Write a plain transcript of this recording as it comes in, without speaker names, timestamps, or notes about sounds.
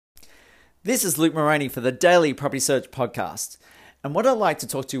This is Luke Moroney for the Daily Property Search Podcast. And what I'd like to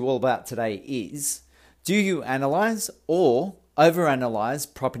talk to you all about today is, do you analyze or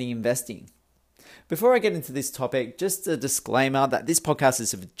overanalyze property investing? Before I get into this topic, just a disclaimer that this podcast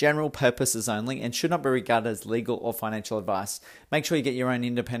is for general purposes only and should not be regarded as legal or financial advice. Make sure you get your own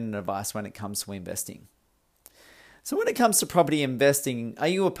independent advice when it comes to investing. So when it comes to property investing, are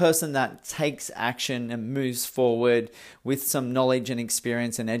you a person that takes action and moves forward with some knowledge and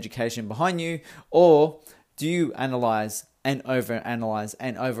experience and education behind you? Or do you analyze and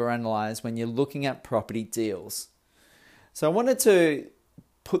overanalyze when you're looking at property deals? So I wanted to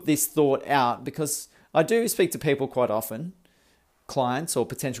put this thought out because I do speak to people quite often, clients or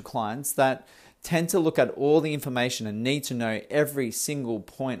potential clients, that tend to look at all the information and need to know every single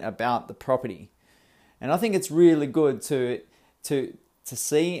point about the property. And I think it's really good to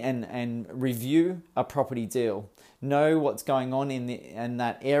see and review a property deal, know what's going on in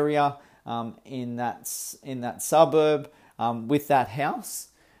that area, in that suburb, with that house,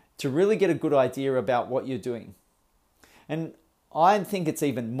 to really get a good idea about what you're doing. And I think it's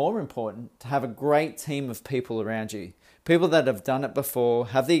even more important to have a great team of people around you. People that have done it before,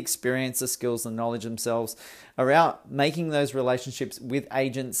 have the experience, the skills, the knowledge themselves, are out making those relationships with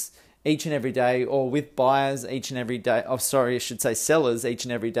agents each and every day, or with buyers each and every day. Sellers each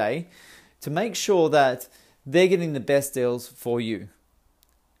and every day, to make sure that they're getting the best deals for you.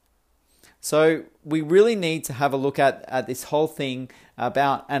 So we really need to have a look at this whole thing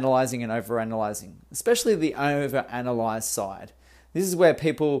about analyzing and overanalyzing, especially the overanalyze side. This is where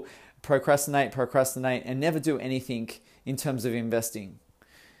people procrastinate, and never do anything in terms of investing.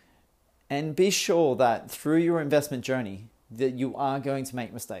 And be sure that through your investment journey, that you are going to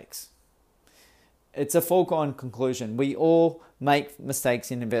make mistakes. It's a foregone conclusion. We all make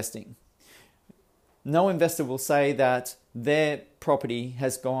mistakes in investing. No investor will say that their property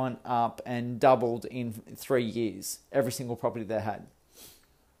has gone up and doubled in 3 years, every single property they had.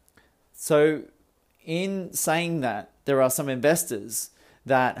 So in saying that, there are some investors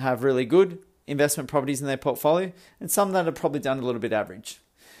that have really good investment properties in their portfolio and some that have probably done a little bit average.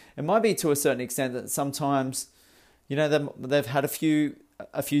 It might be to a certain extent that sometimes, they've had a few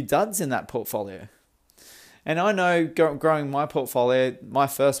duds in that portfolio. And I know growing my portfolio, my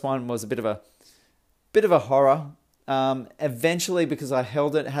first one was a bit of a horror. Eventually, because I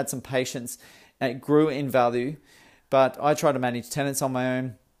held it, had some patience, and it grew in value. But I tried to manage tenants on my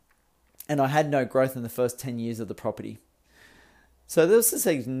own, and I had no growth in the first 10 years of the property. So there was some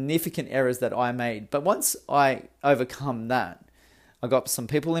significant errors that I made. But once I overcome that, I got some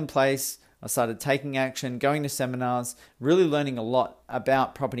people in place. I started taking action, going to seminars, really learning a lot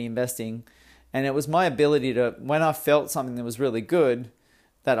about property investing. And it was my ability to, when I felt something that was really good,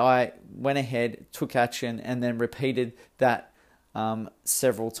 that I went ahead, took action, and then repeated that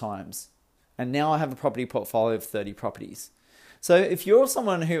several times. And now I have a property portfolio of 30 properties. So if you're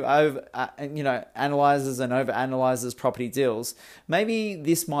someone who analyzes and overanalyzes property deals, maybe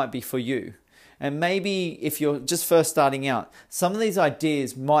this might be for you. And maybe if you're just first starting out, some of these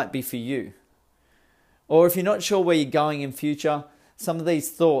ideas might be for you. Or if you're not sure where you're going in future, some of these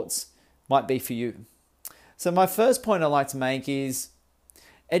thoughts might be for you. So my first point I'd like to make is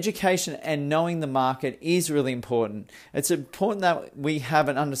education and knowing the market is really important. It's important that we have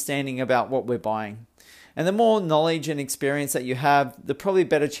an understanding about what we're buying. And the more knowledge and experience that you have, the probably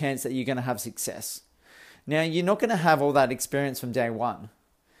better chance that you're going to have success. Now, you're not going to have all that experience from day one.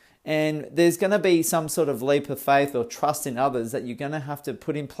 And there's going to be some sort of leap of faith or trust in others that you're going to have to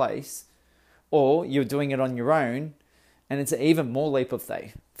put in place, or you're doing it on your own, and it's an even more leap of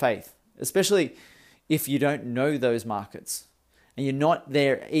faith, especially if you don't know those markets and you're not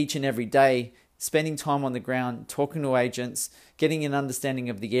there each and every day, spending time on the ground, talking to agents, getting an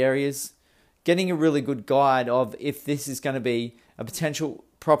understanding of the areas, getting a really good guide of if this is going to be a potential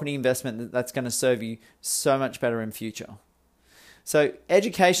property investment that's going to serve you so much better in future. So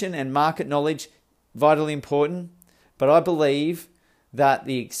education and market knowledge, vitally important, but I believe that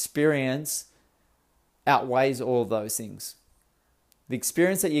the experience outweighs all of those things. The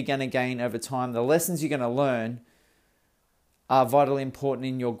experience that you're going to gain over time, the lessons you're going to learn, are vitally important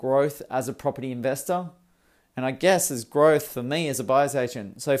in your growth as a property investor. And I guess as growth for me as a buyer's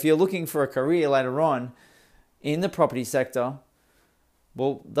agent. So if you're looking for a career later on in the property sector,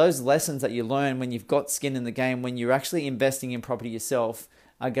 well, those lessons that you learn when you've got skin in the game, when you're actually investing in property yourself,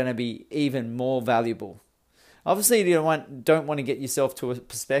 are going to be even more valuable. Obviously, you don't want to get yourself to a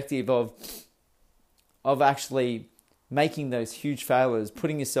perspective of actually making those huge failures,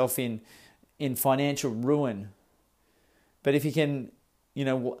 putting yourself in financial ruin. But if you can,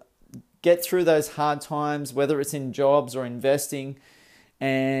 get through those hard times, whether it's in jobs or investing,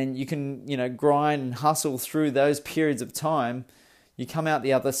 and you can, grind and hustle through those periods of time, you come out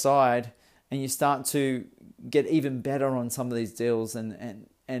the other side and you start to get even better on some of these deals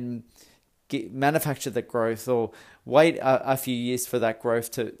and manufacture the growth, or wait a few years for that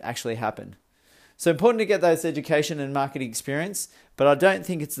growth to actually happen. So important to get those education and marketing experience, but I don't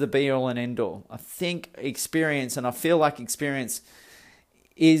think it's the be all and end all. I think experience, and I feel like experience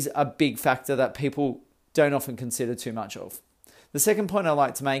is a big factor that people don't often consider too much of. The second point I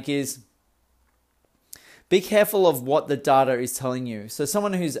like to make is be careful of what the data is telling you. So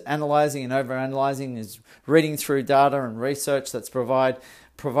someone who's analyzing and overanalyzing is reading through data and research that's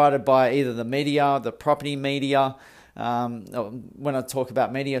provided by either the media, the property media. When I talk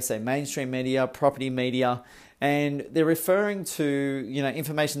about media, say mainstream media, property media, and they're referring to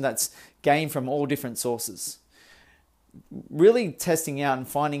information that's gained from all different sources. Really testing out and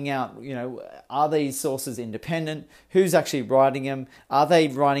finding out, are these sources independent? Who's actually writing them? Are they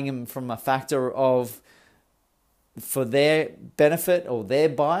writing them from a factor of for their benefit or their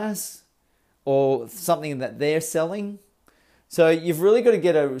bias or something that they're selling? So you've really got to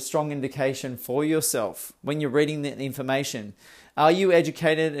get a strong indication for yourself when you're reading the information. Are you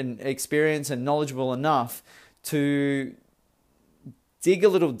educated and experienced and knowledgeable enough to dig a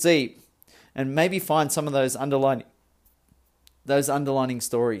little deep and maybe find some of those underlining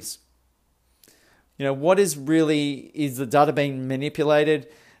stories? What is the data being manipulated?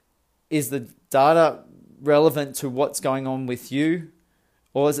 Is the data relevant to what's going on with you,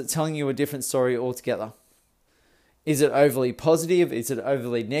 or is it telling you a different story altogether? Is it overly positive? Is it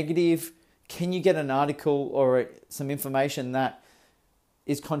overly negative? Can you get an article or some information that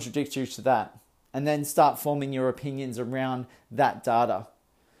is contradictory to that, and then start forming your opinions around that data?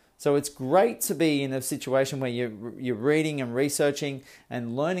 So it's great to be in a situation where you're reading and researching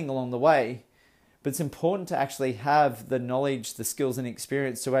and learning along the way, but it's important to actually have the knowledge, the skills and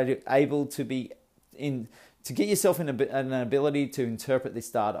experience to be able to get yourself in an ability to interpret this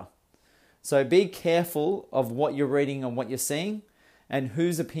data. So be careful of what you're reading and what you're seeing and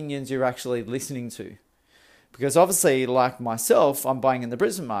whose opinions you're actually listening to. Because obviously, like myself, I'm buying in the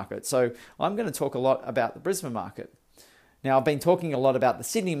Brisbane market. So I'm going to talk a lot about the Brisbane market. Now, I've been talking a lot about the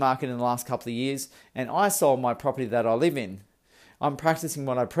Sydney market in the last couple of years, and I sold my property that I live in. I'm practicing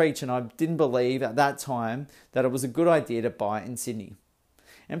what I preach, and I didn't believe at that time that it was a good idea to buy in Sydney.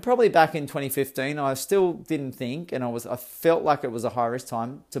 And probably back in 2015, I still didn't think, and I felt like it was a high-risk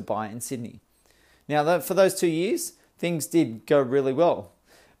time to buy in Sydney. Now, for those 2 years, things did go really well.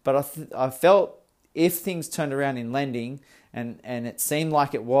 But I felt if things turned around in lending, and it seemed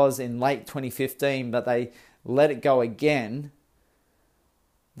like it was in late 2015, but they let it go again,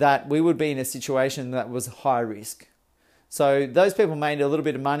 that we would be in a situation that was high risk. So those people made a little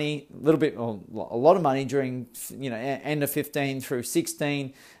bit of money, a lot of money during end of 15 through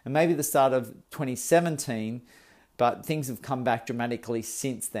 16, and maybe the start of 2017, but things have come back dramatically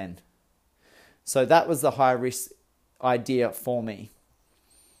since then. So that was the high risk idea for me.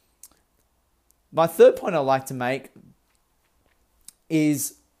 My third point I'd like to make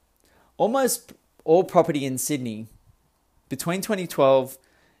is almost all property in Sydney between 2012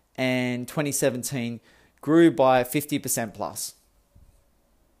 and 2017 grew by 50% plus.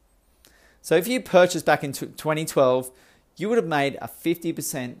 So if you purchased back in 2012, you would have made a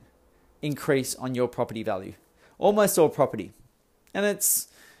 50% increase on your property value. Almost all property. And it's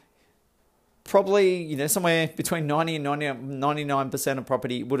probably, somewhere between 90 and 99% of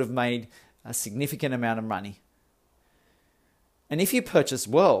property would have made a significant amount of money. And if you purchased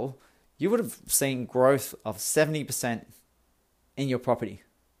well, you would have seen growth of 70% in your property.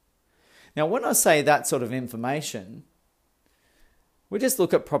 Now, when I say that sort of information, we just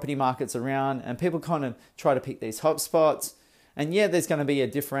look at property markets around and people kind of try to pick these hot spots. And yeah, there's going to be a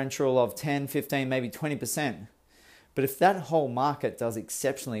differential of 10, 15, maybe 20%. But if that whole market does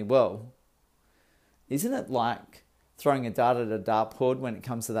exceptionally well, isn't it like throwing a dart at a dartboard when it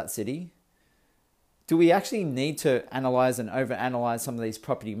comes to that city? Do we actually need to analyze and overanalyze some of these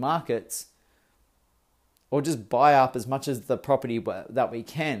property markets, or just buy up as much as the property that we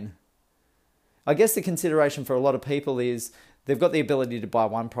can? I guess the consideration for a lot of people is they've got the ability to buy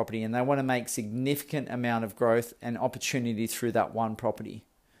one property and they want to make significant amount of growth and opportunity through that one property.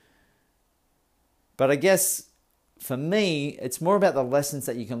 But I guess for me, it's more about the lessons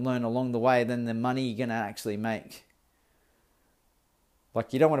that you can learn along the way than the money you're going to actually make.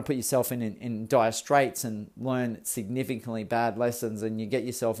 Like, you don't want to put yourself in dire straits and learn significantly bad lessons, and you get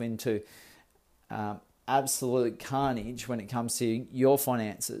yourself into absolute carnage when it comes to your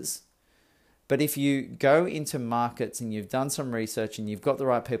finances. But if you go into markets and you've done some research and you've got the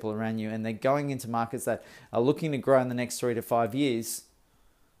right people around you and they're going into markets that are looking to grow in the next 3 to 5 years,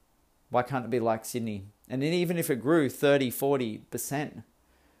 Why can't it be like Sydney? And then even if it grew 30, 40%,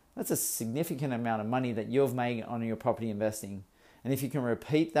 that's a significant amount of money that you've made on your property investing. And if you can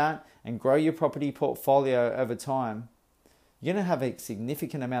repeat that and grow your property portfolio over time, you're going to have a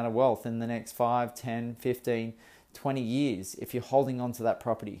significant amount of wealth in the next 5, 10, 15, 20 years if you're holding on to that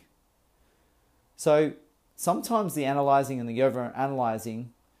property. So sometimes the analyzing and the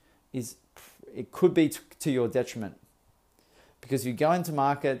over-analyzing it could be to your detriment, because you go into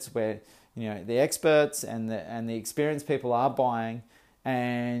markets where the experts and the experienced people are buying,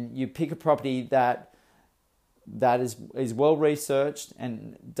 and you pick a property that is well researched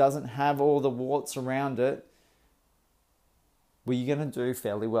and doesn't have all the warts around it. Well, you're going to do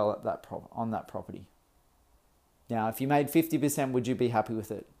fairly well at on that property. Now, if you made 50%, would you be happy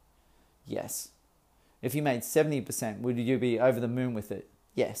with it? Yes. If you made 70%, would you be over the moon with it?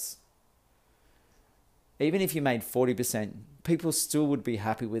 Yes. Even if you made 40%, people still would be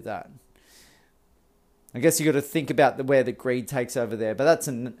happy with that. I guess you got to think about where the greed takes over there, but that's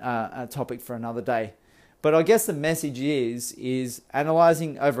a topic for another day. But I guess the message is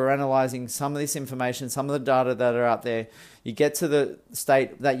analyzing, over-analyzing some of this information, some of the data that are out there. You get to the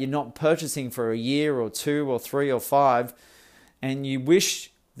state that you're not purchasing for a year or 2 or 3 or 5, and you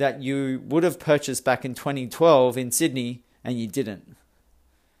wish that you would have purchased back in 2012 in Sydney, and you didn't.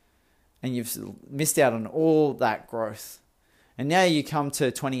 And you've missed out on all that growth. And now you come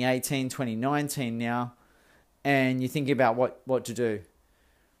to 2018, 2019 now, and you're thinking about what to do.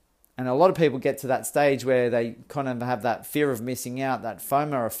 And a lot of people get to that stage where they kind of have that fear of missing out, that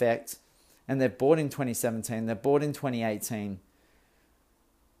FOMO effect, and they've bought in 2017, they've bought in 2018,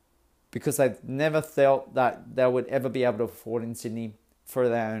 because they've never felt that they would ever be able to afford in Sydney for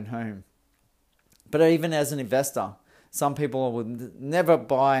their own home. But even as an investor, some people would never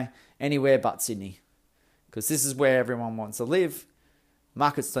buy anywhere but Sydney, because this is where everyone wants to live.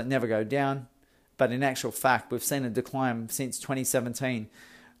 Markets don't never go down. But in actual fact, we've seen a decline since 2017,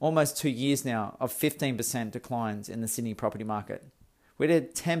 almost 2 years now, of 15% declines in the Sydney property market. We did a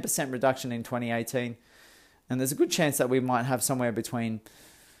 10% reduction in 2018, and there's a good chance that we might have somewhere between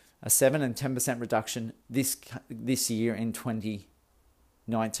a 7 and 10% reduction this year in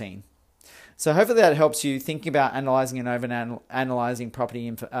 2019. So hopefully that helps you thinking about analyzing and over-analyzing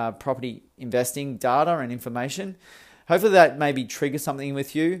property investing data and information. Hopefully that maybe triggers something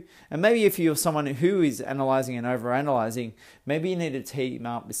with you. And maybe if you're someone who is analyzing and over-analyzing, maybe you need to team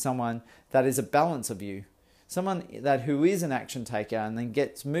up with someone that is a balance of you. Someone who is an action taker and then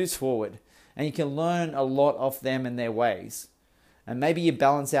moves forward. And you can learn a lot off them and their ways. And maybe you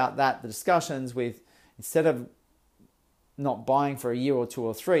balance out the discussions with, instead of not buying for a year or 2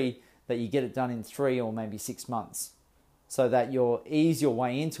 or 3, that you get it done in 3 or maybe 6 months, so that you'll ease your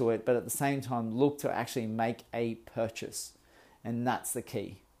way into it, but at the same time look to actually make a purchase. And that's the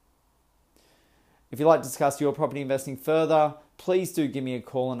key. If you'd like to discuss your property investing further, please do give me a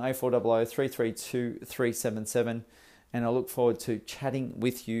call on 0400 332 377, and I look forward to chatting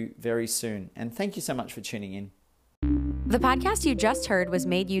with you very soon. And thank you so much for tuning in. The podcast you just heard was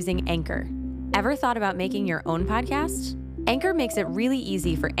made using Anchor. Ever thought about making your own podcast? Anchor makes it really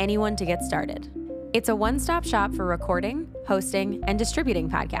easy for anyone to get started. It's a one-stop shop for recording, hosting, and distributing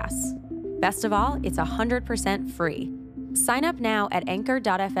podcasts. Best of all, it's 100% free. Sign up now at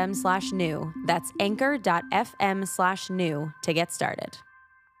anchor.fm/new. That's anchor.fm/new to get started.